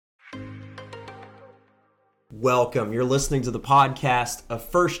Welcome. You're listening to the podcast of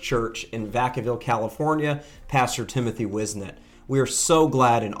First Church in Vacaville, California, Pastor Timothy Whiseant. We are so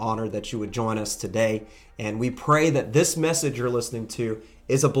glad and honored that you would join us today, and we pray that this message you're listening to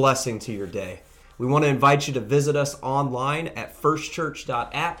is a blessing to your day. We want to invite you to visit us online at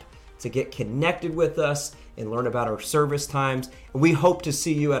firstchurch.app to get connected with us and learn about our service times. And we hope to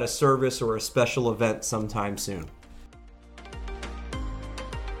see you at a service or a special event sometime soon.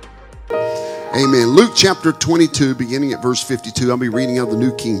 Amen. Luke chapter 22, beginning at verse 52. I'll be reading out of the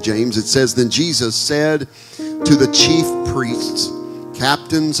New King James. It says, "Then Jesus said to the chief priests,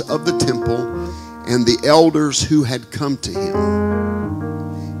 captains of the temple, and the elders who had come to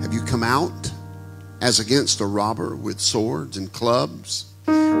him, have you come out as against a robber with swords and clubs?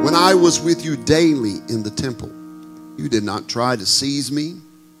 When I was with you daily in the temple, you did not try to seize me,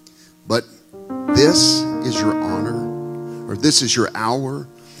 but this is your honor, or this is your hour,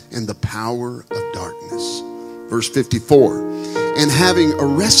 and the power of darkness." Verse 54, "And having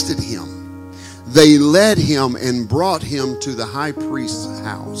arrested him, they led him and brought him to the high priest's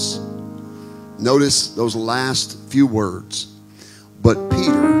house." Notice those last few words. "But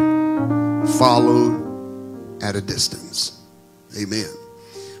Peter followed at a distance." Amen.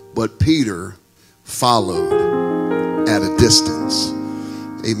 But Peter followed at a distance.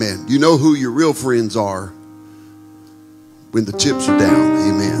 Amen. You know who your real friends are when the chips are down.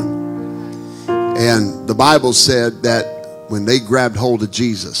 Amen. And the Bible said that when they grabbed hold of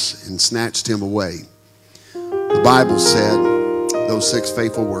Jesus and snatched him away, the Bible said those 6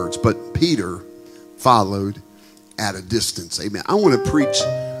 faithful words, "But Peter followed at a distance." Amen. I want to preach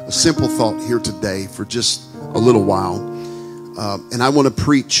a simple thought here today for just a little while. And I want to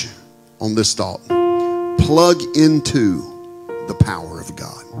preach on this thought. Plug into the power of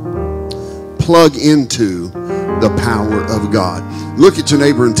God. Plug into the power of God. Look at your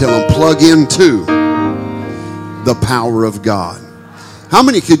neighbor and tell him, plug into the power of God. How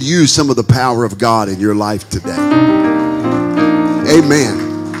many could use some of the power of God in your life today? Amen.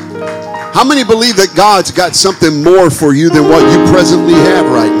 How many believe that God's got something more for you than what you presently have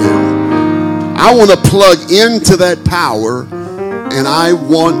right now? I want to plug into that power, and I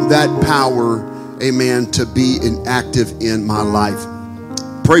want that power, amen, to be active in my life.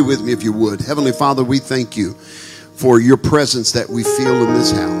 Pray with me if you would. Heavenly Father, we thank you for your presence that we feel in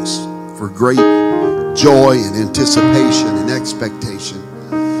this house, for great joy and anticipation and expectation.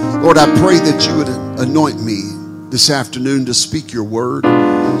 Lord, I pray that you would anoint me this afternoon to speak your word.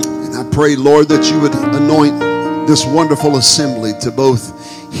 And I pray, Lord, that you would anoint this wonderful assembly to both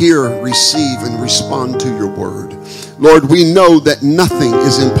hear, receive, and respond to your word. Lord, we know that nothing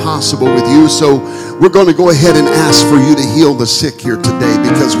is impossible with you, so we're going to go ahead and ask for you to heal the sick here today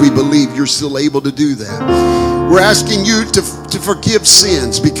because we believe you're still able to do that. We're asking you to forgive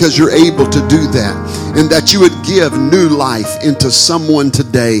sins because you're able to do that, and that you would give new life into someone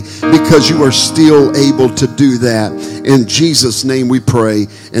today because you are still able to do that. In Jesus' name we pray,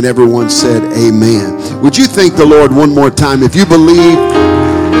 and everyone said amen. Would you thank the Lord one more time if you believe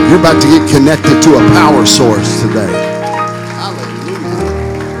you're about to get connected to a power source today?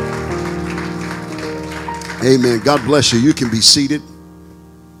 Amen. God bless you. You can be seated.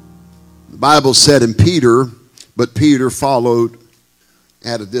 The Bible said but Peter followed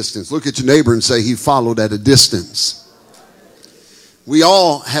at a distance. Look at your neighbor and say, he followed at a distance. We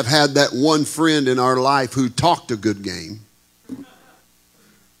all have had that one friend in our life who talked a good game.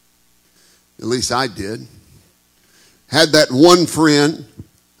 At least I did. Had that one friend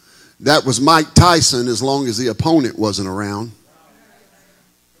that was Mike Tyson as long as the opponent wasn't around,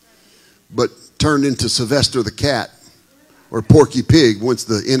 but turned into Sylvester the Cat or Porky Pig once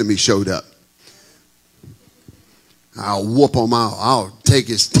the enemy showed up. I'll whoop him out. I'll take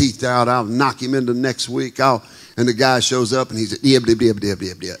his teeth out. I'll knock him into next week. And the guy shows up and he's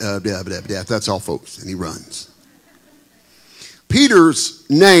that's all, folks, and he runs. Peter's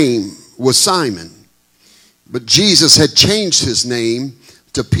name was Simon, but Jesus had changed his name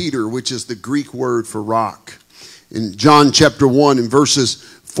to Peter, which is the Greek word for rock. In John chapter 1 in verses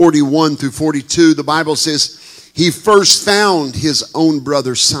 41 through 42, the Bible says, "He first found his own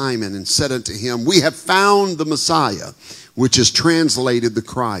brother Simon and said unto him, We have found the Messiah," which is translated the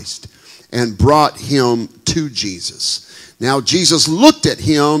Christ, and brought him to Jesus. Now Jesus looked at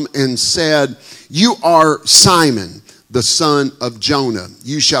him and said, "You are Simon, the son of Jonah.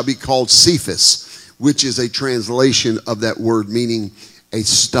 You shall be called Cephas," which is a translation of that word meaning a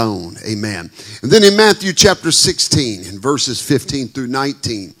stone. Amen. And then in Matthew chapter 16, in verses 15 through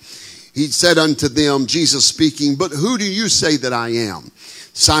 19, he said unto them, Jesus speaking, "But who do you say that I am?"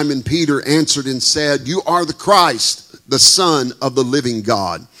 Simon Peter answered and said, "You are the Christ, the Son of the living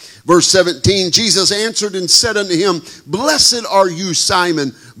God. Verse 17, Jesus answered and said unto him, Blessed are you,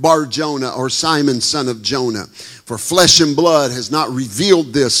 Simon Bar-Jonah, or Simon, son of Jonah. For flesh and blood has not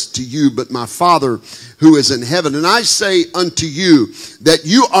revealed this to you, but my Father who is in heaven. And I say unto you that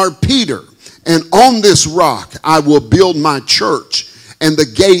you are Peter, and on this rock I will build my church, and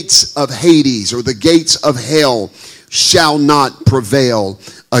the gates of Hades, or the gates of hell, shall not prevail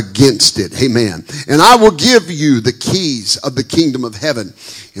against it. Amen. And I will give you the keys of the kingdom of heaven.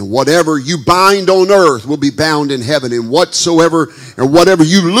 And whatever you bind on earth will be bound in heaven. And whatever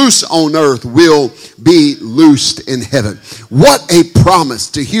you loose on earth will be loosed in heaven. What a promise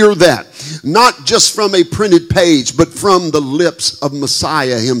to hear that. Not just from a printed page, but from the lips of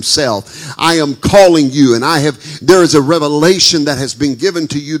Messiah himself. I am calling you, and there is a revelation that has been given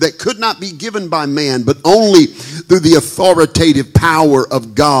to you that could not be given by man, but only through the authoritative power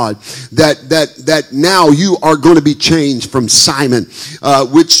of God. That now you are going to be changed from Simon,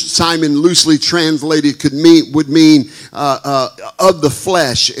 which Simon loosely translated would mean of the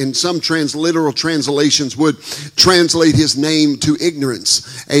flesh, and some literal translations would translate his name to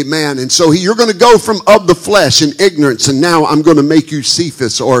ignorance. Amen. And so you're going to go from of the flesh and ignorance, and now I'm going to make you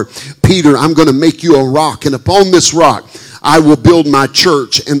Cephas, or Peter. I'm going to make you a rock, and upon this rock I will build my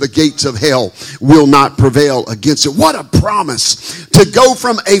church, and the gates of hell will not prevail against it. What a promise to go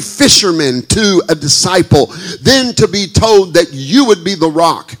from a fisherman to a disciple, then to be told that you would be the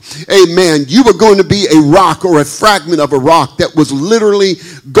rock. Amen. You were going to be a rock, or a fragment of a rock that was literally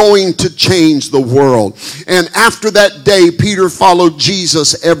going to change the world. And after that day, Peter followed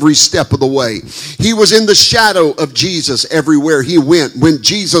Jesus every step of the way. He was in the shadow of Jesus everywhere he went. When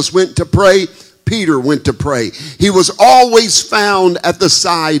Jesus went to pray, Peter went to pray. He was always found at the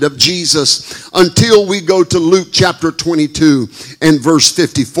side of Jesus until we go to Luke chapter 22 and verse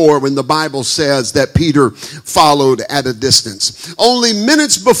 54, when the Bible says that Peter followed at a distance. Only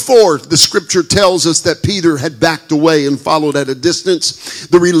minutes before, the scripture tells us that Peter had backed away and followed at a distance.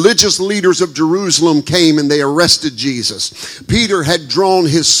 The religious leaders of Jerusalem came and they arrested Jesus. Peter had drawn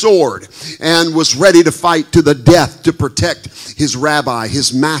his sword and was ready to fight to the death to protect his rabbi,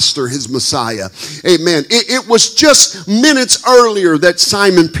 his master, his Messiah. Amen. It was just minutes earlier that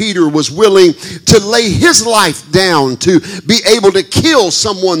Simon Peter was willing to lay his life down to be able to kill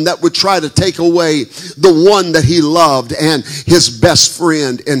someone that would try to take away the one that he loved and his best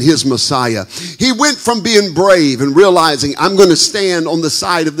friend and his Messiah. He went from being brave and realizing, I'm going to stand on the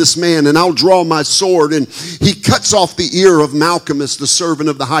side of this man and I'll draw my sword, and he cuts off the ear of Malchus, the servant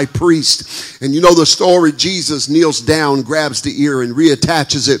of the high priest. And you know the story. Jesus kneels down, grabs the ear, and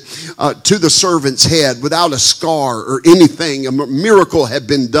reattaches it to the servant's head without a scar or anything. A miracle had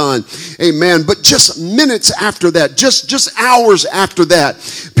been done. Amen. But just minutes after that, just hours after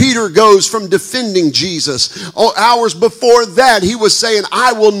that, Peter goes from defending Jesus. Hours before that, he was saying,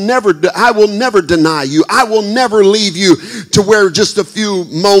 I will never deny you. I will never leave you, to where just a few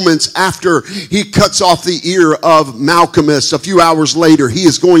moments after he cuts off the ear of Malchus, a few hours later, he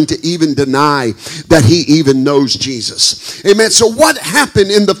is going to even deny that he even knows Jesus. Amen. So what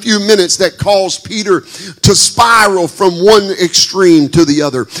happened in the few minutes that caused Peter to spiral from one extreme to the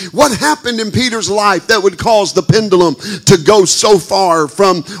other? What happened in Peter's life that would cause the pendulum to go so far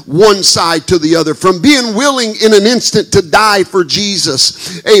from one side to the other, from being willing in an instant to die for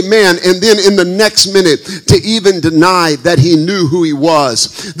Jesus, amen, and then in the next minute to even deny that he knew who he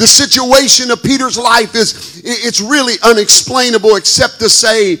was? The situation of Peter's life it's really unexplainable, except to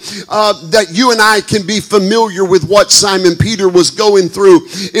say that you and I can be familiar with what Simon Peter was going through.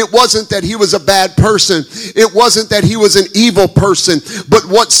 It wasn't that he was a bad person. It wasn't that he was an evil person. But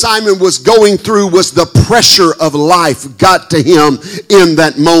what Simon was going through was the pressure of life got to him in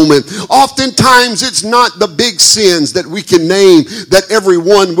that moment. Oftentimes, it's not the big sins that we can name that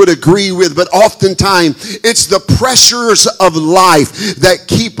everyone would agree with, but oftentimes it's the pressures of life that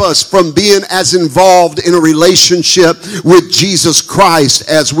keep us from being as involved in a relationship with Jesus Christ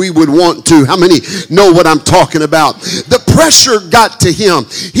as we would want to. How many know what I'm talking about? The pressure got to him.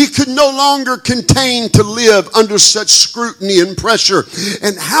 He could no longer contain to live under such scrutiny and pressure.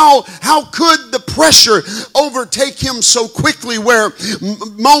 And how could the pressure overtake him so quickly, where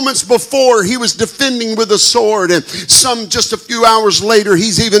moments before he was defending with a sword, and just a few hours later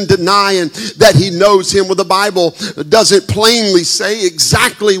he's even denying that he knows him? Well, the Bible doesn't plainly say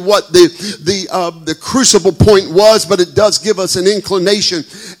exactly what the crucible point was, but it does give us an inclination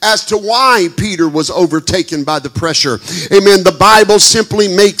as to why Peter was overtaken by the pressure. Amen. The Bible simply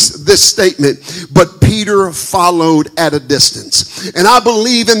makes this statement: but Peter followed at a distance. And I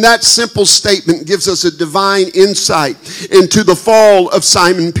believe in that simple statement gives us a divine insight into the fall of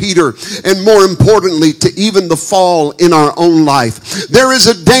Simon Peter, and more importantly, to even the fall in our own life. There is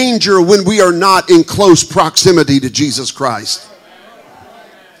a danger when we are not in close proximity to Jesus Christ.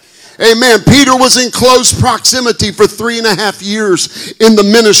 Amen. Peter was in close proximity for 3.5 years in the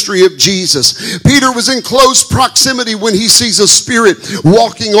ministry of Jesus. Peter was in close proximity when he sees a spirit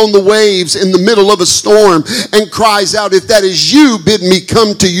walking on the waves in the middle of a storm and cries out, "If that is you, bid me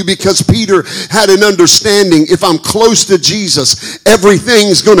come to you," because Peter had an understanding, if I'm close to Jesus,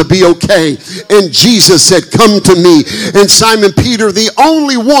 everything's going to be okay. And Jesus said, "Come to me." And Simon Peter, the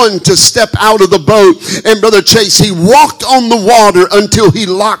only one to step out of the boat, and Brother Chase, he walked on the water until he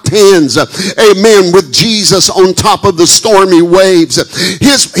locked hands, amen, with Jesus on top of the stormy waves.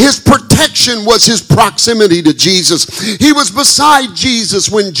 His protection was his proximity to Jesus. He was beside Jesus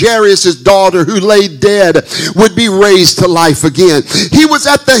when Jairus' daughter, who lay dead, would be raised to life again. He was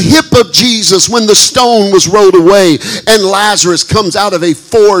at the hip of Jesus when the stone was rolled away and Lazarus comes out of a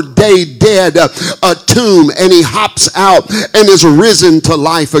 4-day dead tomb, and he hops out and is risen to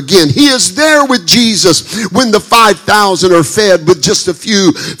life again. He is there with Jesus when the 5,000 are fed with just a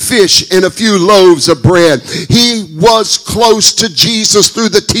few fish and a few loaves of bread. He was close to Jesus through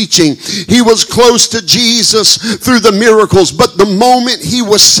the teaching. He was close to Jesus through the miracles. But the moment he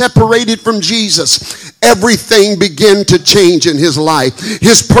was separated from Jesus, everything began to change in his life.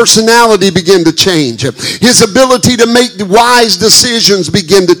 His personality began to change. His ability to make wise decisions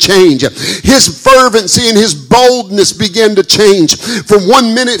began to change. His fervency and his boldness began to change. For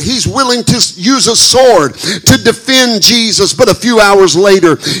 1 minute, he's willing to use a sword to defend Jesus, but a few hours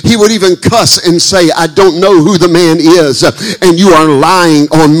later, he would even cuss and say, "I don't know who the man is, and you are lying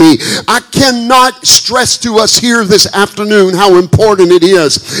on me." I cannot stress to us here this afternoon how important it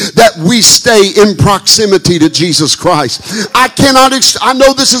is that we stay in proximity to Jesus Christ. I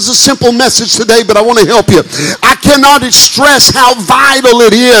know this is a simple message today, but I want to help you. I cannot stress how vital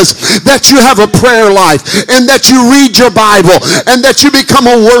it is that you have a prayer life, and that you read your Bible, and that you become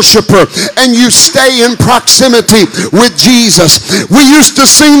a worshiper, and you stay in proximity with Jesus. We used to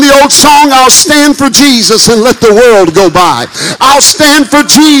sing the old song, "I'll stand for Jesus and let the world go by." I'll stand for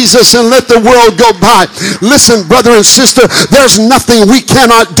Jesus and let the world go by. Listen, brother and sister, there's nothing we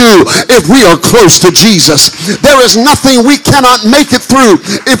cannot do if we are close to Jesus. There is nothing we cannot make it through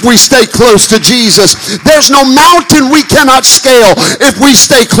if we stay close to Jesus. There's no mountain we cannot scale if we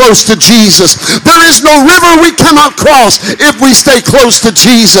stay close to Jesus. There is no river we cannot cross if we stay close to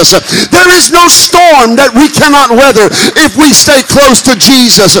Jesus. There is no storm that we cannot weather if we stay close to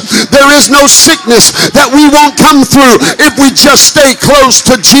Jesus. There is no sickness that we won't come through if we just stay close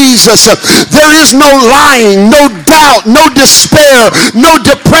to Jesus. There is no lying, no doubt, no despair, no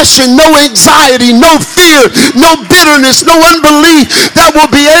depression, no anxiety, no fear, no bitterness, no unbelief that will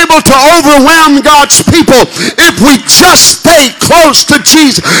be able to overwhelm God's people if we just stay close to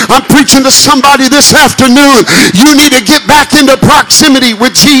Jesus. I'm preaching to somebody this afternoon. You need to get back into proximity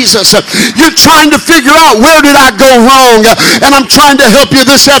with Jesus. You're trying to figure out, where did I go wrong? And I'm trying to help you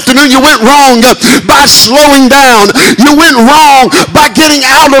this afternoon. You went wrong by slowing down. You went wrong by getting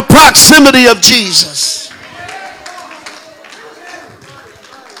out of proximity of Jesus.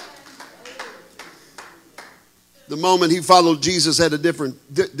 The moment he followed Jesus at a different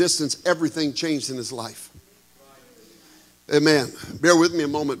distance, everything changed in his life. Amen. Bear with me a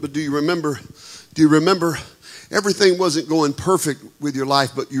moment, but do you remember everything wasn't going perfect with your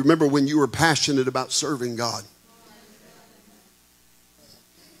life, but you remember when you were passionate about serving God?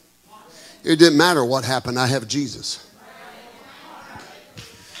 It didn't matter what happened. I have Jesus.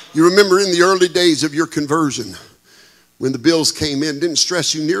 You remember in the early days of your conversion, when the bills came in, it didn't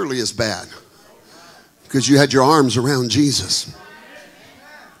stress you nearly as bad because you had your arms around Jesus.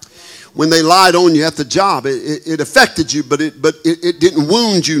 When they lied on you at the job, it affected you, but it didn't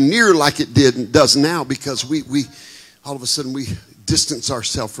wound you near like it does now, because we all of a sudden we distance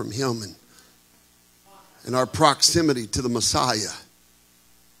ourselves from him, and our proximity to the Messiah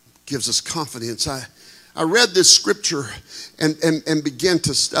gives us confidence. I read this scripture and began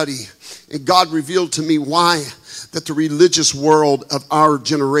to study, and God revealed to me why that the religious world of our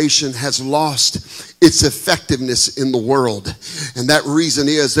generation has lost its effectiveness in the world. And that reason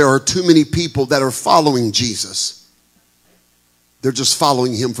is there are too many people that are following Jesus. They're just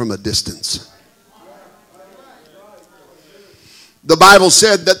following him from a distance. The Bible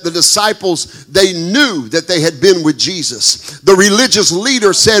said that the disciples, they knew that they had been with Jesus. The religious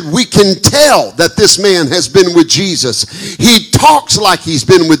leader said, we can tell that this man has been with Jesus. He talks like he's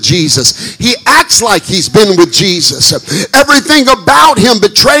been with Jesus. He acts like he's been with Jesus. Everything about him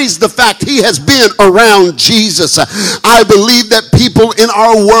betrays the fact he has been around Jesus. I believe that people in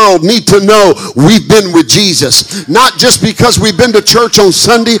our world need to know we've been with Jesus. Not just because we've been to church on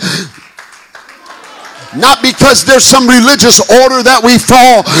Sunday, not because there's some religious order that we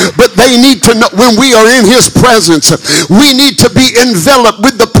fall, but they need to know when we are in his presence, we need to be enveloped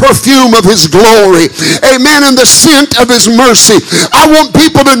with the perfume of his glory. Amen. And the scent of his mercy. I want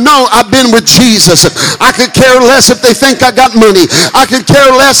people to know I've been with Jesus. I could care less if they think I got money. I could care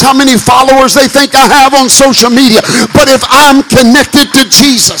less how many followers they think I have on social media. But if I'm connected to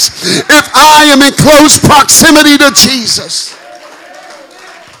Jesus, if I am in close proximity to Jesus,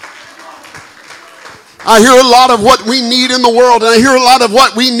 I hear a lot of what we need in the world, and I hear a lot of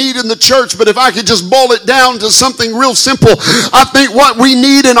what we need in the church, but if I could just boil it down to something real simple, I think what we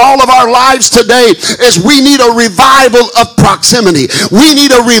need in all of our lives today is we need a revival of proximity. We need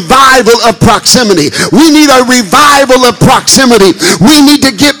a revival of proximity. We need a revival of proximity. We need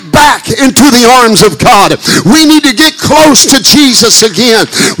to get back into the arms of God. We need to get close to Jesus again.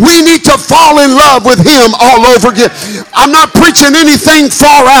 We need to fall in love with him all over again. I'm not preaching anything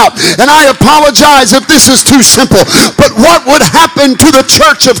far out, and I apologize if this is too simple, but what would happen to the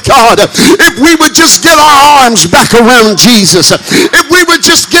church of God if we would just get our arms back around Jesus, if we would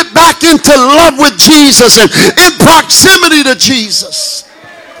just get back into love with Jesus and in proximity to Jesus?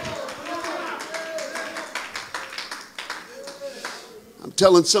 I'm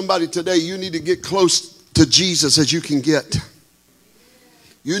telling somebody today, you need to get close to Jesus as you can get.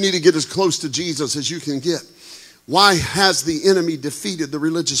 You need to get as close to Jesus as you can get. Why has the enemy defeated the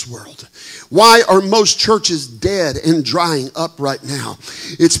religious world? Why are most churches dead and drying up right now?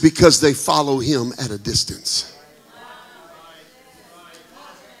 It's because they follow him at a distance.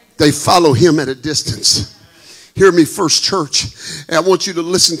 They follow him at a distance. Hear me, First Church. I want you to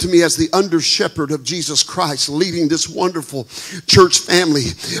listen to me as the under shepherd of Jesus Christ leading this wonderful church family.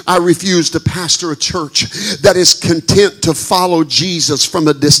 I refuse to pastor a church that is content to follow Jesus from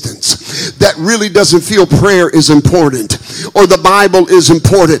a distance, that really doesn't feel prayer is important or the Bible is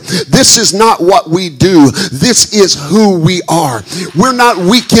important. This is not what we do. This is who we are. We're not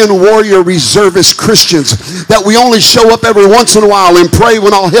weekend warrior reservist Christians that we only show up every once in a while and pray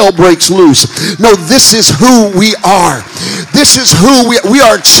when all hell breaks loose. No, this is who we are. This is who we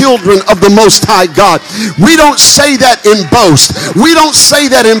are, children of the Most High God. We don't say that in boast. We don't say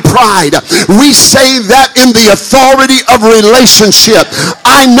that in pride. We say that in the authority of relationship.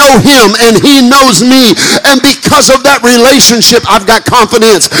 I know him and he knows me, and because of that relationship, I've got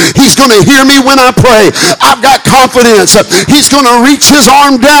confidence. He's going to hear me when I pray. I've got confidence. He's going to reach his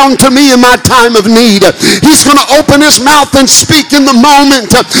arm down to me in my time of need. He's going to open his mouth and speak in the moment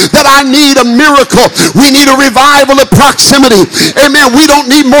that I need a miracle. We need a revival of proximity. Amen. We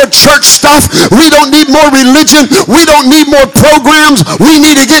don't need more church stuff. We don't need more religion. We don't need more programs. We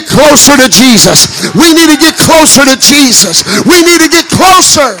need to get closer to Jesus. We need to get closer to Jesus. We need to get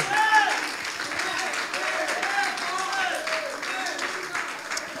closer.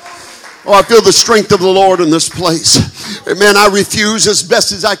 Oh, I feel the strength of the Lord in this place. Amen. I refuse as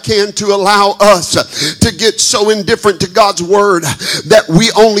best as I can to allow us to get so indifferent to God's word that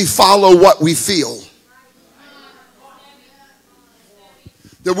we only follow what we feel.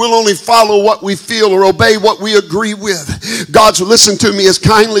 That we'll only follow what we feel or obey what we agree with. God's, listen to me as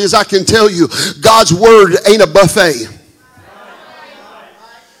kindly as I can tell you, God's word ain't a buffet.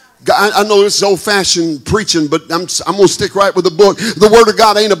 I know this is old-fashioned preaching, but I'm going to stick right with the book. The word of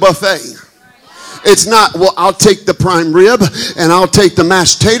God ain't a buffet. It's not, well, I'll take the prime rib and I'll take the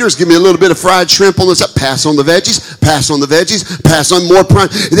mashed taters. Give me a little bit of fried shrimp on this. Pass on the veggies. Pass on the veggies. Pass on more prime.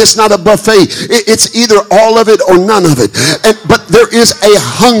 It's not a buffet. It's either all of it or none of it. But there is a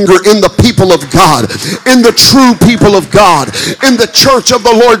hunger in the people of God, in the true people of God, in the church of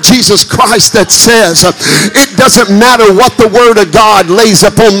the Lord Jesus Christ that says, it doesn't matter what the word of God lays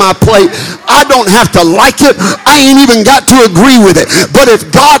upon my plate. I don't have to like it. I ain't even got to agree with it. But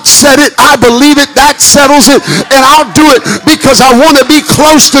if God said it, I believe it. That settles it, and I'll do it because I want to be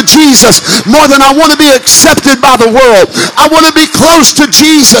close to Jesus more than I want to be accepted by the world. I want to be close to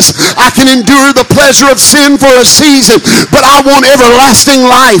Jesus. I can endure the pleasure of sin for a season, but I want everlasting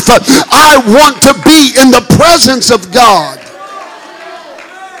life. I want to be in the presence of God.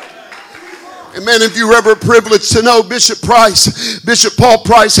 Amen. If you're ever privileged to know Bishop Paul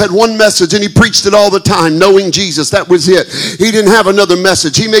Price had one message and he preached it all the time, knowing Jesus. That was it. He didn't have another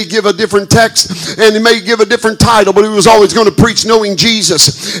message. He may give a different text and he may give a different title, but he was always going to preach knowing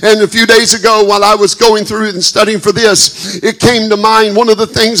Jesus. And a few days ago, while I was going through and studying for this, it came to mind one of the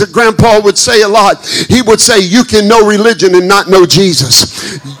things that Grandpa would say a lot. He would say, you can know religion and not know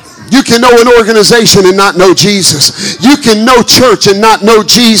Jesus. You can know an organization and not know Jesus. You can know church and not know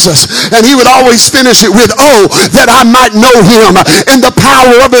Jesus. And he would always finish it with, oh, that I might know him in the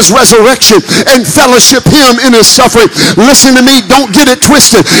power of his resurrection and fellowship him in his suffering. Listen to me. Don't get it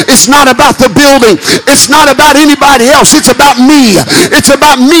twisted. It's not about the building. It's not about anybody else. It's about me. It's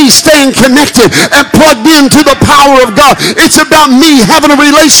about me staying connected and plugged into the power of God. It's about me having a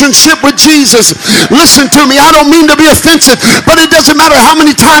relationship with Jesus. Listen to me. I don't mean to be offensive, but it doesn't matter how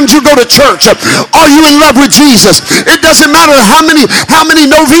many times you go to church. Are you in love with Jesus? It doesn't matter how many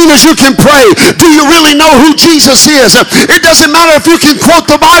novenas you can pray. Do you really know who Jesus is? It doesn't matter if you can quote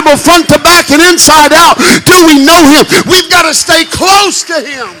the Bible front to back and inside out. Do we know him? We've got to stay close to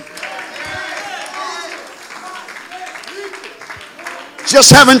him.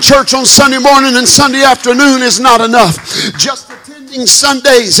 Just having church on Sunday morning and Sunday afternoon is not enough. Just attending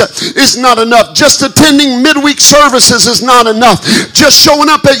Sundays is not enough. Just attending midweek services is not enough. Just showing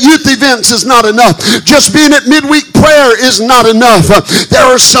up at youth events is not enough. Just being at midweek prayer is not enough. There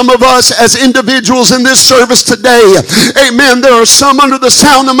are some of us as individuals in this service today, amen, there are some under the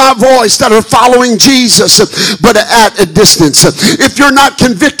sound of my voice that are following Jesus, but at a distance. If you're not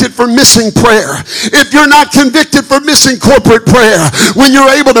convicted for missing prayer, if you're not convicted for missing corporate prayer, when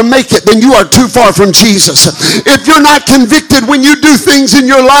you're able to make it, then you are too far from Jesus. If you're not convicted when you do things in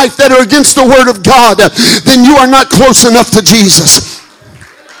your life that are against the word of God, then you are not close enough to Jesus.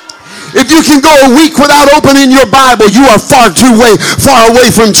 If you can go a week without opening your Bible, you are far away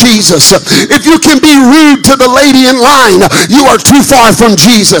from Jesus. If you can be rude to the lady in line, you are too far from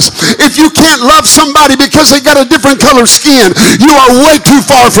Jesus. If you can't love somebody because they got a different color skin, you are way too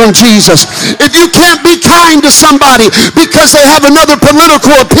far from Jesus. If you can't be kind to somebody because they have another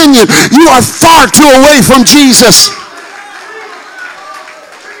political opinion, you are far too away from Jesus.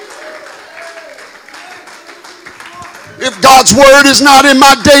 If God's word is not in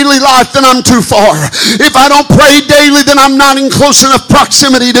my daily life, then I'm too far. If I don't pray daily, then I'm not in close enough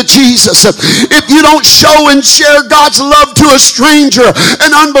proximity to Jesus. If you don't show and share God's love to a stranger,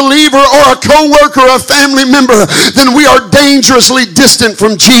 an unbeliever, or a co-worker, or a family member, then we are dangerously distant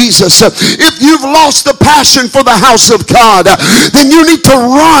from Jesus. If you've lost the passion for the house of God, then you need to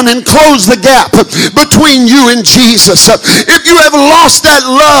run and close the gap between you and Jesus. If you have lost that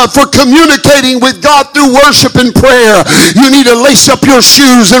love for communicating with God through worship and prayer, you need to lace up your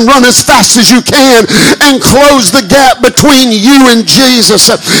shoes and run as fast as you can and close the gap between you and Jesus.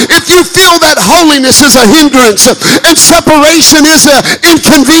 If you feel that holiness is a hindrance and separation is an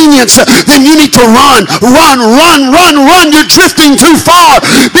inconvenience, then you need to run. You're drifting too far,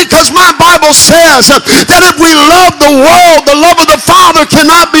 because my Bible says that if we love the world, the love of the Father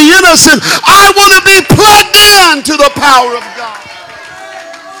cannot be in us, and I want to be plugged in to the power of God.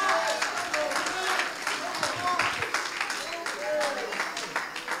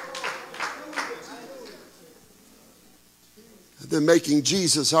 Then making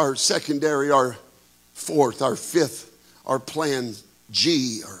Jesus our secondary, our fourth, our fifth, our plan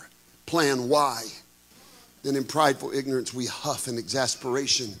G or plan Y. Then in prideful ignorance we huff in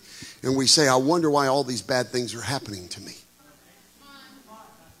exasperation and we say, I wonder why all these bad things are happening to me.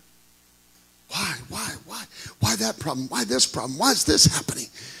 Why that problem? Why this problem? Why is this happening?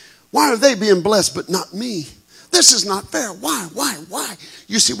 Why are they being blessed but not me? This is not fair. Why?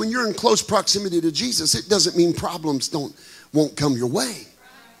 You see, when you're in close proximity to Jesus, it doesn't mean problems won't come your way.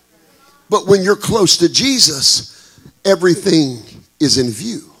 But when you're close to Jesus, everything is in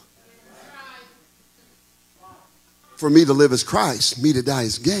view. For me to live as Christ, me to die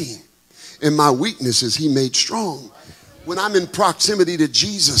as gain. And my weaknesses he made strong. When I'm in proximity to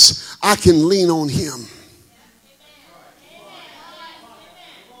Jesus, I can lean on him.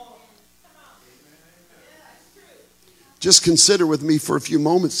 Just consider with me for a few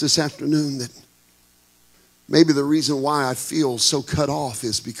moments this afternoon that maybe the reason why I feel so cut off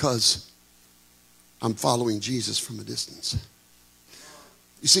is because I'm following Jesus from a distance.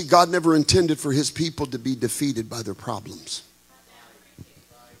 You see, God never intended for his people to be defeated by their problems.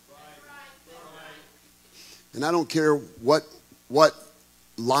 And I don't care what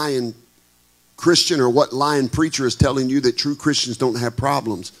lying Christian or what lying preacher is telling you that true Christians don't have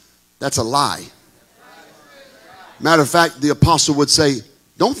problems. That's a lie. Matter of fact, the apostle would say,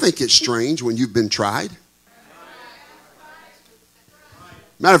 don't think it's strange when you've been tried.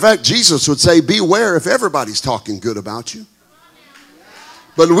 Matter of fact, Jesus would say, beware if everybody's talking good about you.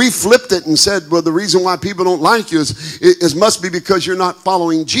 But we flipped it and said, well, the reason why people don't like you is must be because you're not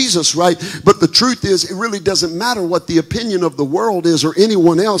following Jesus, right? But the truth is, it really doesn't matter what the opinion of the world is or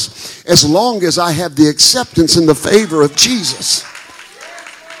anyone else, as long as I have the acceptance and the favor of Jesus.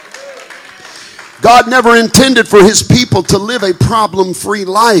 God never intended for his people to live a problem-free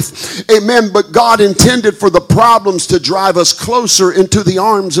life. Amen. But God intended for the problems to drive us closer into the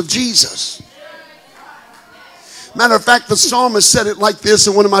arms of Jesus. Matter of fact, the psalmist said it like this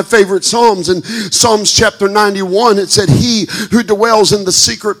in one of my favorite psalms. In Psalms chapter 91, it said, he who dwells in the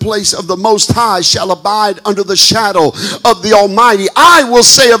secret place of the Most High shall abide under the shadow of the Almighty. I will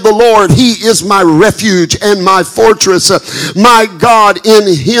say of the Lord, he is my refuge and my fortress. My God, in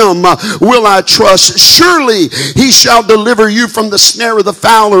him will I trust. Surely he shall deliver you from the snare of the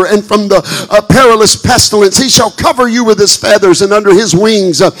fowler and from the perilous pestilence. He shall cover you with his feathers, and under his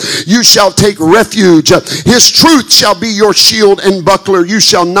wings you shall take refuge. His truth shall be your shield and buckler. You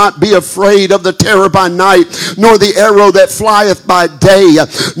shall not be afraid of the terror by night, nor the arrow that flieth by day,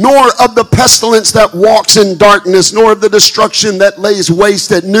 nor of the pestilence that walks in darkness, nor of the destruction that lays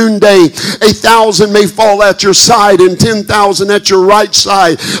waste at noonday. 1,000 may fall at your side and 10,000 at your right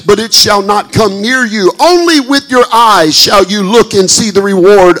side, but it shall not come near you. Only with your eyes shall you look and see the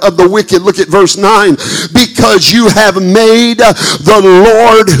reward of the wicked. Look at verse 9. Because you have made the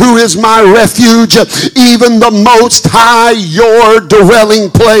Lord, who is my refuge, even the Most High your dwelling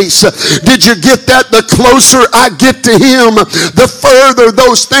place. Did you get that? The closer I get to him, the further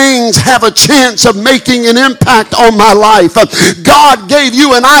those things have a chance of making an impact on my life. God gave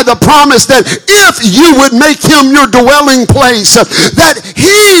you and I the promise that if you would make him your dwelling place, that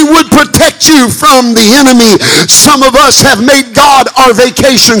he would protect you from the enemy. Some of us have made God our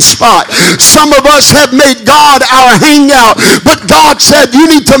vacation spot. Some of us have made God our hangout. But God said,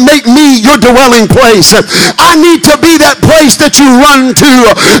 you need to make me your dwelling place. I need to be that place that you run to.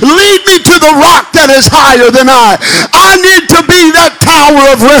 Lead me to the rock that is higher than I. I need to be that tower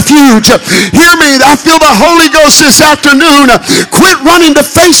of refuge. Hear me. I feel the Holy Ghost this afternoon. Quit running to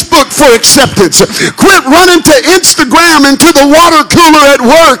Facebook for acceptance. Quit running to Instagram and to the water cooler at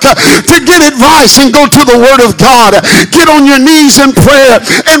work to get advice, and go to the Word of God. Get on your knees in prayer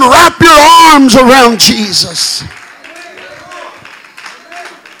and wrap your arms around Jesus.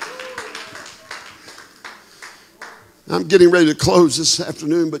 I'm getting ready to close this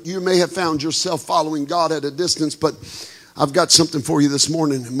afternoon, but you may have found yourself following God at a distance, but I've got something for you this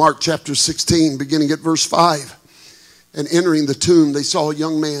morning. In Mark chapter 16, beginning at verse 5. And entering the tomb, they saw a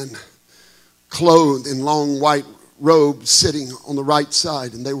young man clothed in long white robes sitting on the right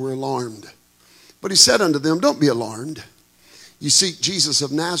side, and they were alarmed. But he said unto them, don't be alarmed. You seek Jesus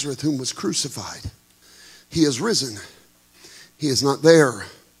of Nazareth, whom was crucified. He is risen. He is not there.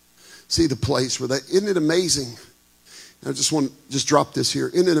 See the place where isn't it amazing? I just want to drop this here.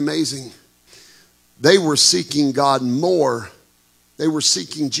 Isn't it amazing? They were seeking God more. They were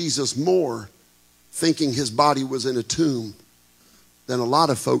seeking Jesus more, thinking his body was in a tomb, than a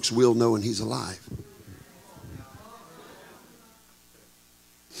lot of folks will knowing he's alive.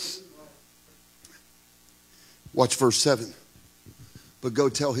 Watch verse 7. But go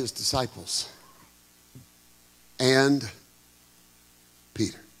tell his disciples and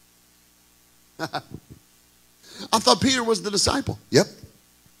Peter. I thought Peter was the disciple. Yep.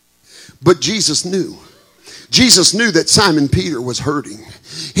 But Jesus knew. Jesus knew that Simon Peter was hurting.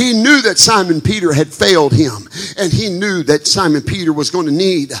 He knew that Simon Peter had failed him. And he knew that Simon Peter was going to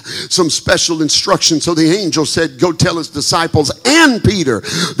need some special instruction. So the angel said, go tell his disciples and Peter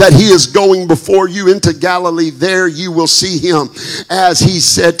that he is going before you into Galilee. There you will see him as he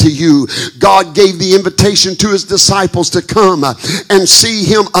said to you. God gave the invitation to his disciples to come and see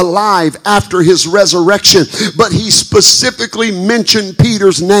him alive after his resurrection. But he specifically mentioned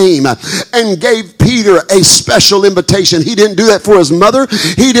Peter's name and gave Peter a special invitation. He didn't do that for his mother.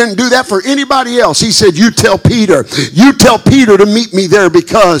 He didn't do that for anybody else. He said, you tell Peter to meet me there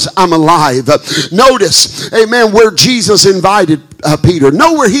because I'm alive. Notice, amen, where Jesus invited Peter.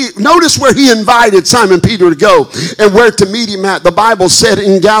 Notice where he invited Simon Peter to go and where to meet him at. The Bible said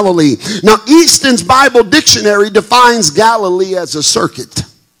in Galilee. Now, Easton's Bible Dictionary defines Galilee as a circuit.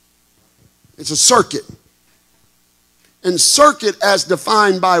 It's a circuit. And circuit, as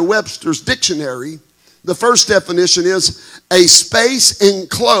defined by Webster's dictionary, the first definition is a space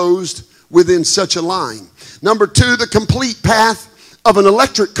enclosed within such a line. Number 2, the complete path of an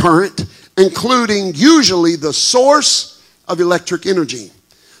electric current, including usually the source of electric energy.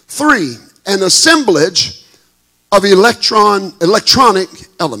 3, an assemblage of electronic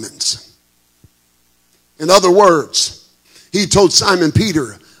elements. In other words, He told Simon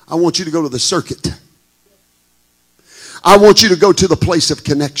Peter, I want you to go to the circuit. I want you to go to the place of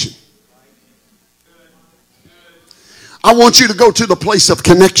connection. I want you to go to the place of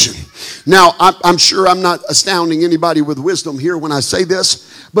connection. Now, I'm sure I'm not astounding anybody with wisdom here when I say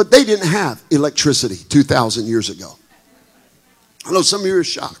this, but they didn't have electricity 2,000 years ago. I know some of you are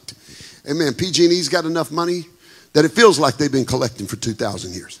shocked. Amen. PG&E's got enough money that it feels like they've been collecting for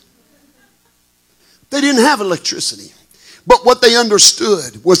 2,000 years. They didn't have electricity. But what they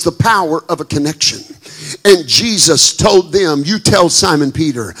understood was the power of a connection. And Jesus told them, you tell Simon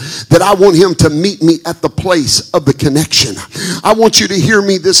Peter that I want him to meet me at the place of the connection. I want you to hear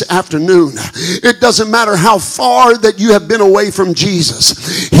me this afternoon. It doesn't matter how far that you have been away from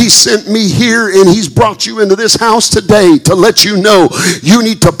Jesus. He sent me here and he's brought you into this house today to let you know you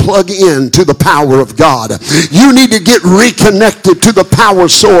need to plug in to the power of God. You need to get reconnected to the power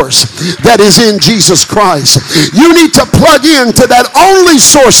source that is in Jesus Christ. You need to plug into that only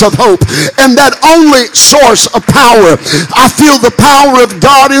source of hope and that only source of power. I feel the power of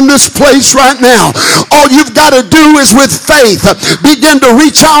God in this place right now. All you've got to do is with faith begin to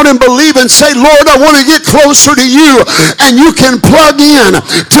reach out and believe and say, Lord, I want to get closer to you. And you can plug in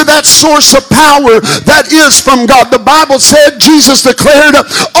to that source of power that is from God. The Bible said, Jesus declared,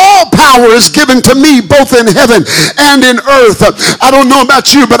 all power is given to me both in heaven and in earth. I don't know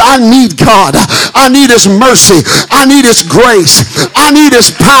about you, but I need God. I need his mercy. I need his grace. I need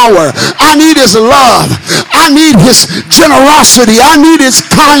his power. I need his love. I need his generosity. I need his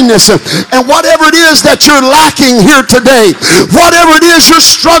kindness. And whatever it is that you're lacking here today, whatever it is you're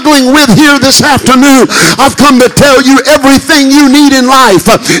struggling with here this afternoon, I've come to tell you everything you need in life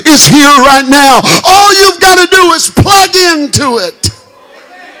is here right now. All you've got to do is plug into it.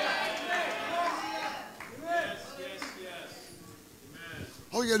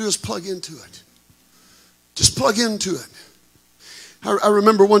 All you got to do is plug into it. Just plug into it. I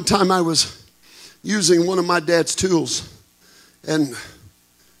remember one time I was using one of my dad's tools, and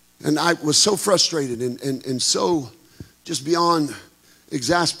I was so frustrated and so just beyond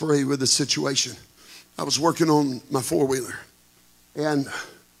exasperated with the situation. I was working on my four-wheeler, and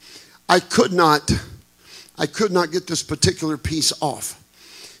I could not get this particular piece off,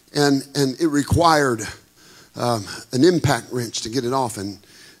 and it required an impact wrench to get it off, and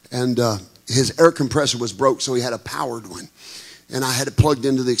his air compressor was broke, so he had a powered one. And I had it plugged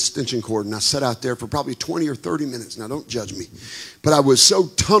into the extension cord, and I sat out there for probably 20 or 30 minutes. Now, don't judge me. But I was so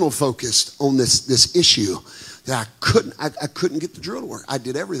tunnel focused on this issue that I couldn't get the drill to work. I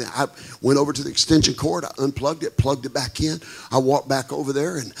did everything. I went over to the extension cord. I unplugged it, plugged it back in. I walked back over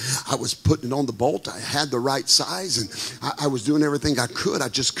there, and I was putting it on the bolt. I had the right size, and I was doing everything I could. I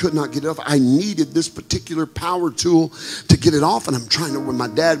just could not get it off. I needed this particular power tool to get it off, and I'm trying to, when my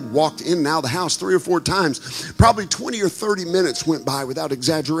dad walked in and out of the house 3 or 4 times, probably 20 or 30 minutes went by without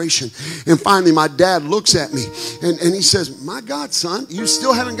exaggeration. And finally, my dad looks at me, and he says, my God, son, you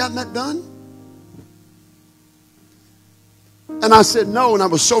still haven't gotten that done? And I said, no, and I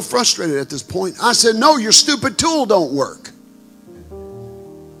was so frustrated at this point. I said, no, your stupid tool don't work.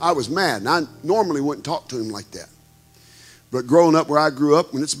 I was mad, and I normally wouldn't talk to him like that. But growing up where I grew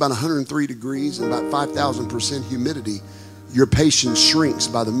up, when it's about 103 degrees and about 5,000% humidity, your patience shrinks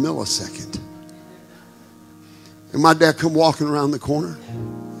by the millisecond. And my dad come walking around the corner.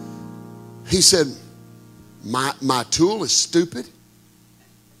 He said, my tool is stupid.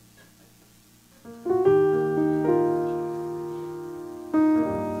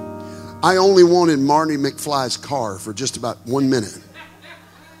 I only wanted Marty McFly's car for just about 1 minute.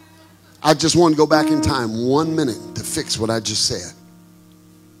 I just wanted to go back in time 1 minute to fix what I just said.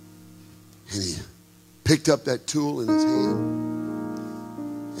 And he picked up that tool in his hand,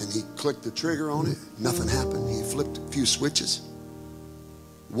 and he clicked the trigger on it. Nothing happened. He flipped a few switches,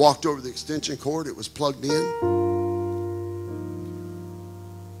 walked over the extension cord. It was plugged in.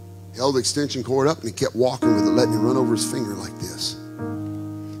 He held the extension cord up, and he kept walking with it, letting it run over his finger like this.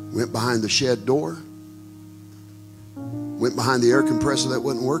 Went behind the shed door. Went behind the air compressor that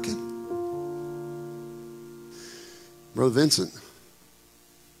wasn't working. Brother Vincent,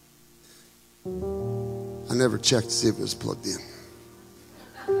 I never checked to see if it was plugged in.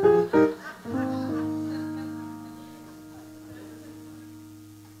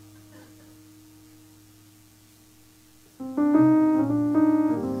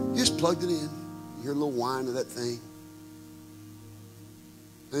 Just plugged it in. You hear a little whine of that thing.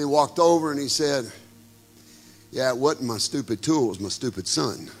 And he walked over and he said, yeah, it wasn't my stupid tool, it was my stupid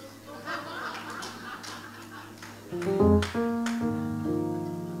son.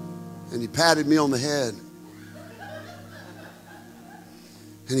 And he patted me on the head.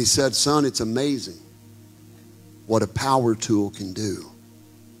 And he said, son, it's amazing what a power tool can do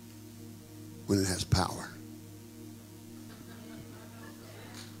when it has power.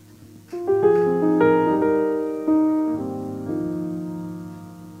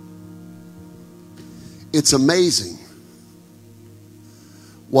 It's amazing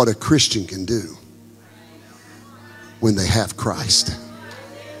what a Christian can do when they have Christ.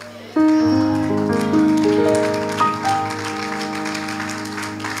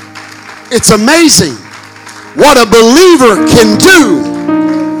 It's amazing what a believer can do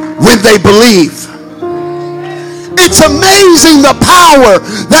when they believe. It's amazing the power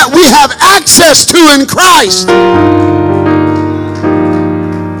that we have access to in Christ.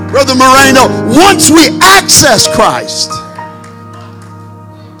 Brother Moreno, once we access Christ,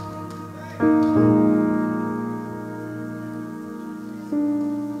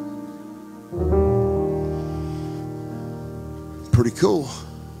 pretty cool.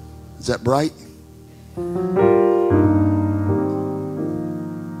 Is that bright? Man,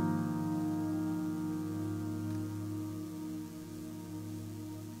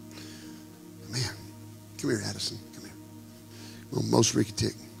 come here, Addison. Come here. Well, most Ricky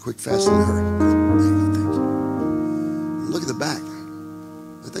tick. Quick, fast, and hurry. There you go, thank you. Look at the back.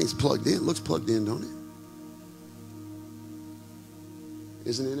 That thing's plugged in. It looks plugged in, don't it?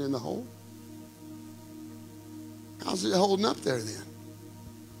 Isn't it in the hole? How's it holding up there then?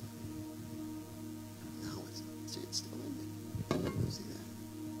 It's still in there. See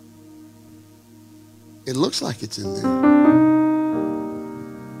that? It looks like it's in there.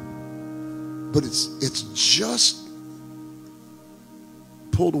 But it's just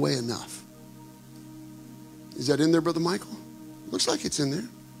pulled away enough. Is that in there, Brother Michael? Looks like it's in there.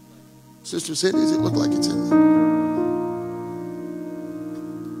 Sister said, does it look like it's in there?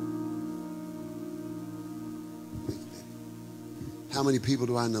 How many people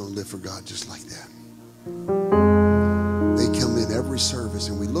do I know live for God just like that? They come in every service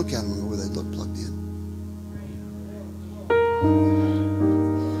and we look at them and go, well, they look plugged in.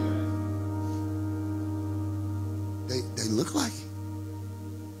 They look like,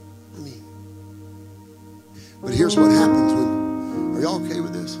 but here's what happens when, are y'all okay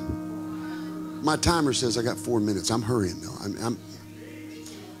with this? My timer says I got 4 minutes. I'm hurrying though.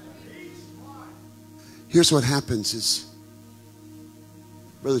 Here's what happens is,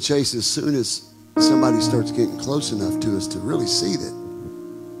 Brother Chase, as soon as somebody starts getting close enough to us to really see that,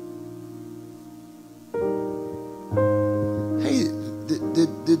 hey,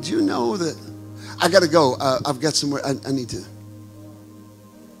 did you know that, I got to go. I've got somewhere, I need to.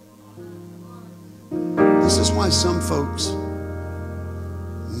 This is why some folks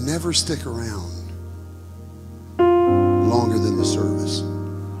never stick around longer than the service.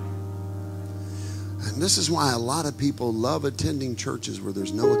 And this is why a lot of people love attending churches where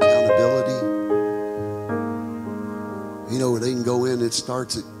there's no accountability. You know, where they can go in, it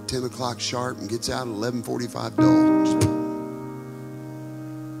starts at 10 o'clock sharp and gets out at 11:45 dull.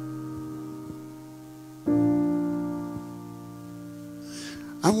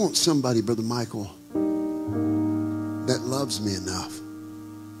 I want somebody, Brother Michael, that loves me enough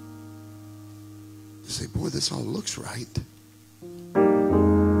to say, boy, this all looks right.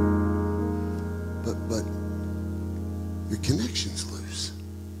 But your connection's loose.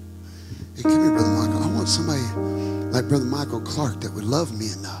 Hey, come here, Brother Michael. I want somebody like Brother Michael Clark that would love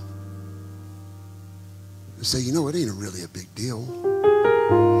me enough to say, you know, it ain't really a big deal.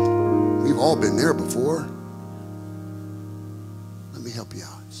 We've all been there before. Let me help you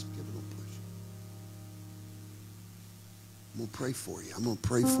out. Just give it a little push. I'm going to pray for you. I'm going to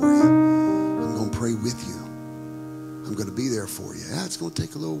pray for you. I'm going to pray with you. I'm going to be there for you. Yeah, it's going to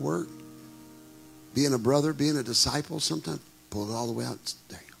take a little work. Being a brother, being a disciple, sometimes pull it all the way out.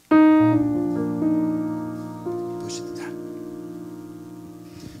 There you go. Push it down.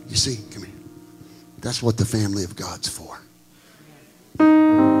 You see, come here. That's what the family of God's for.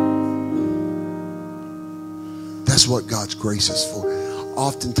 That's what God's grace is for.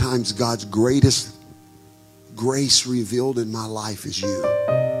 Oftentimes, God's greatest grace revealed in my life is you.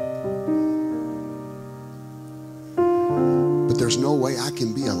 But there's no way I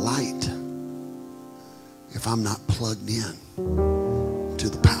can be a light if I'm not plugged in to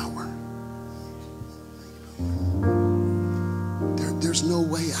the power. There's no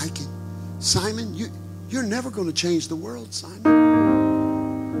way I can. Simon, you're never going to change the world, Simon,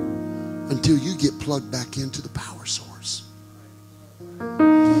 until you get plugged back into the power source.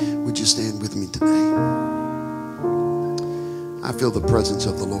 Would you stand with me today? I feel the presence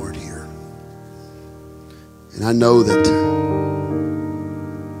of the Lord here. And I know that,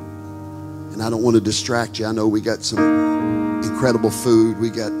 and I don't want to distract you. I know we got some incredible food. We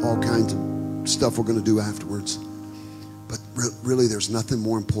got all kinds of stuff we're going to do afterwards. Really, there's nothing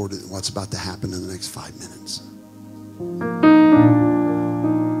more important than what's about to happen in the next 5 minutes.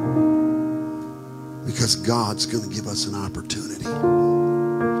 Because God's going to give us an opportunity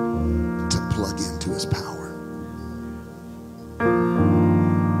to plug into his power.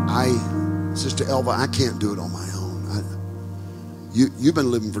 Sister Elva, I can't do it on my own. You've been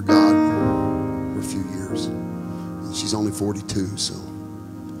living for God for a few years. And she's only 42, so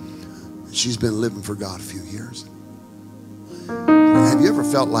she's been living for God a few years. Have you ever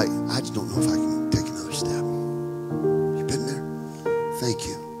felt like, I just don't know if I can take another step? You been there? Thank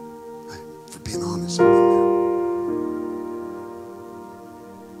you for being honest. I've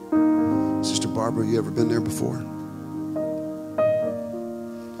been there. Sister Barbara, you ever been there before?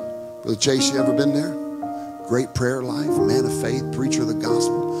 Brother Chase, you ever been there? Great prayer life, man of faith, preacher of the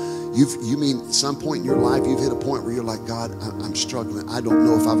gospel. You mean at some point in your life you've hit a point where you're like, God, I'm struggling. I don't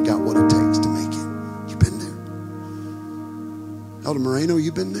know if I've got what it takes to make it. You've been there. Elder Moreno,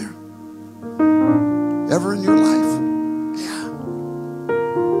 you been there? Ever in your life? Yeah.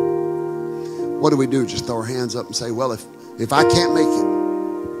 What do we do? Just throw our hands up and say, well, if I can't make it.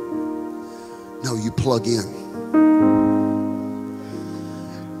 No, you plug in.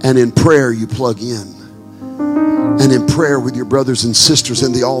 And in prayer, you plug in. And in prayer with your brothers and sisters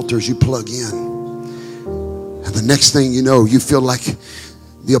in the altars, you plug in. And the next thing you know, you feel like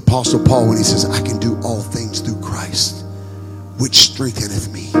the Apostle Paul when he says, I can do all things through Christ, which strengtheneth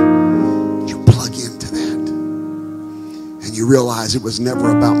me. You plug into that. And you realize it was never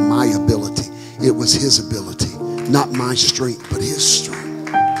about my ability. It was his ability. Not my strength, but his strength.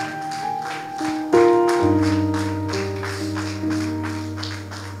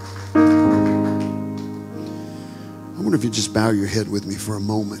 If you just bow your head with me for a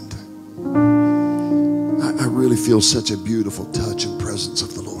moment. I really feel such a beautiful touch and presence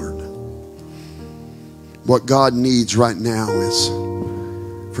of the Lord. What God needs right now is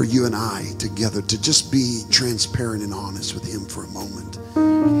for you and I together to just be transparent and honest with him for a moment.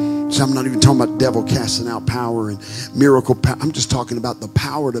 So I'm not even talking about devil casting out power and miracle power. I'm just talking about the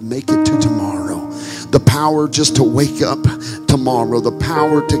power to make it to tomorrow. The power just to wake up tomorrow. The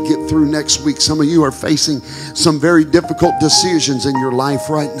power to get through next week. Some of you are facing some very difficult decisions in your life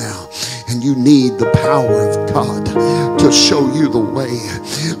right now. And you need the power of God to show you the way.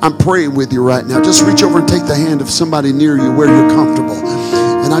 I'm praying with you right now. Just reach over and take the hand of somebody near you where you're comfortable.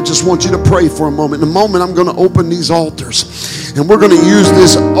 And I just want you to pray for a moment. In a moment, I'm going to open these altars. And we're going to use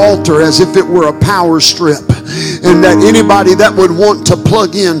this altar as if it were a power strip. And that anybody that would want to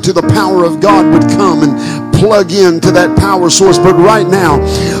plug in to the power of God would come and plug into that power source. But right now,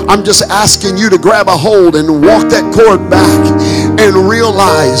 I'm just asking you to grab a hold and walk that cord back and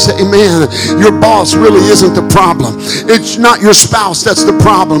realize, amen, your boss really isn't the problem. It's not your spouse that's the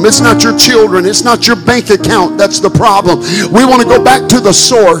problem. It's not your children. It's not your bank account that's the problem. We want to go back to the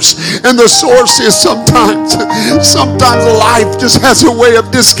source. And the source is sometimes life just has a way of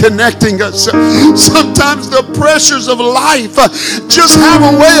disconnecting us. Sometimes the pressures of life just have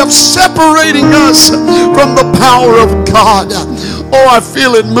a way of separating us from the power of God. Oh, I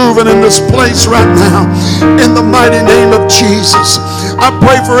feel it moving in this place right now. In the mighty name of Jesus. I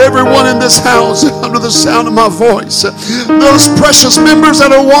pray for everyone in this house under the sound of my voice. Those precious members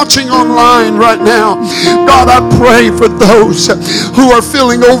that are watching online right now. God, I pray for those who are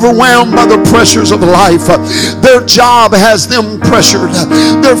feeling overwhelmed by the pressures of life. Their job has them pressured.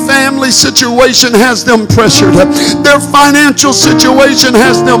 Their family situation has them pressured. Their financial situation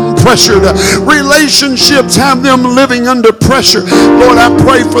has them pressured. Relationships have them living under pressure. Lord, I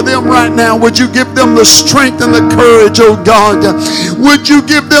pray for them right now. Would you give them the strength and the courage, oh God? Would you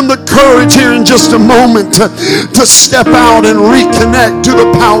give them the courage here in just a moment to step out and reconnect to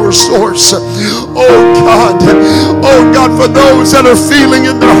the power source? Oh God, for those that are feeling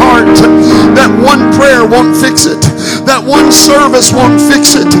in their heart that one prayer won't fix it, that one service won't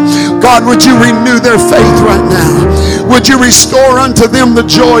fix it, God, would you renew their faith right now? Would you restore unto them the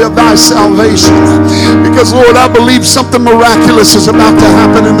joy of thy salvation? Because, Lord, I believe something miraculous is about to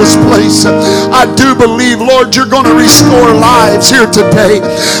happen in this place. I do believe, Lord, you're going to restore lives here today.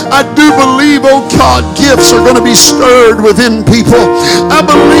 I do believe, oh God, gifts are going to be stirred within people. I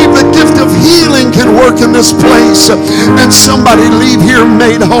believe the gift of healing can work in this place and somebody leave here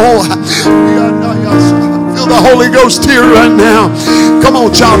made whole. Feel the Holy Ghost here right now. Come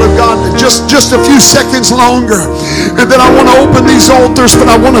on, child of God, just a few seconds longer. And then I want to open these altars, but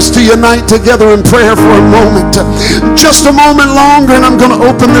I want us to unite together in prayer for a moment. Just a moment longer, and I'm going to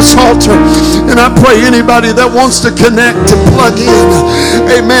open this altar. And I pray anybody that wants to connect, to plug in,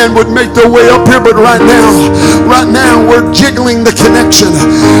 amen, would make their way up here. But right now, we're jiggling the connection.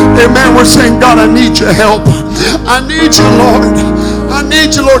 Amen. We're saying, God, I need your help. I need you, Lord. I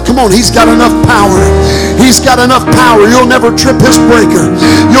need you, Lord. Come on, he's got enough power. He's got enough power. You'll never trip his breaker.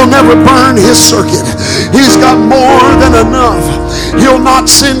 You'll never burn his circuit. He's got more than enough. He'll not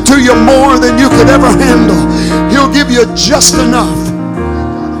send to you more than you could ever handle. He'll give you just enough.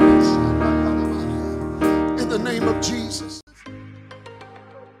 In the name of Jesus.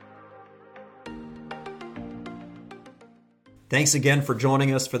 Thanks again for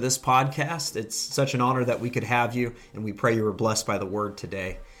joining us for this podcast. It's such an honor that we could have you, and we pray you were blessed by the word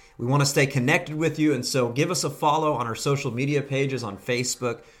today. We want to stay connected with you, and so give us a follow on our social media pages on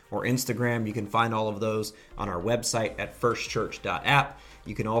Facebook or Instagram. You can find all of those on our website at firstchurch.app.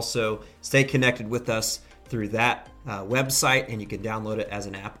 You can also stay connected with us through that website, and you can download it as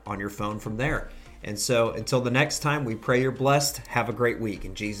an app on your phone from there. And so until the next time, we pray you're blessed. Have a great week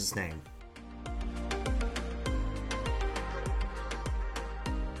in Jesus' name.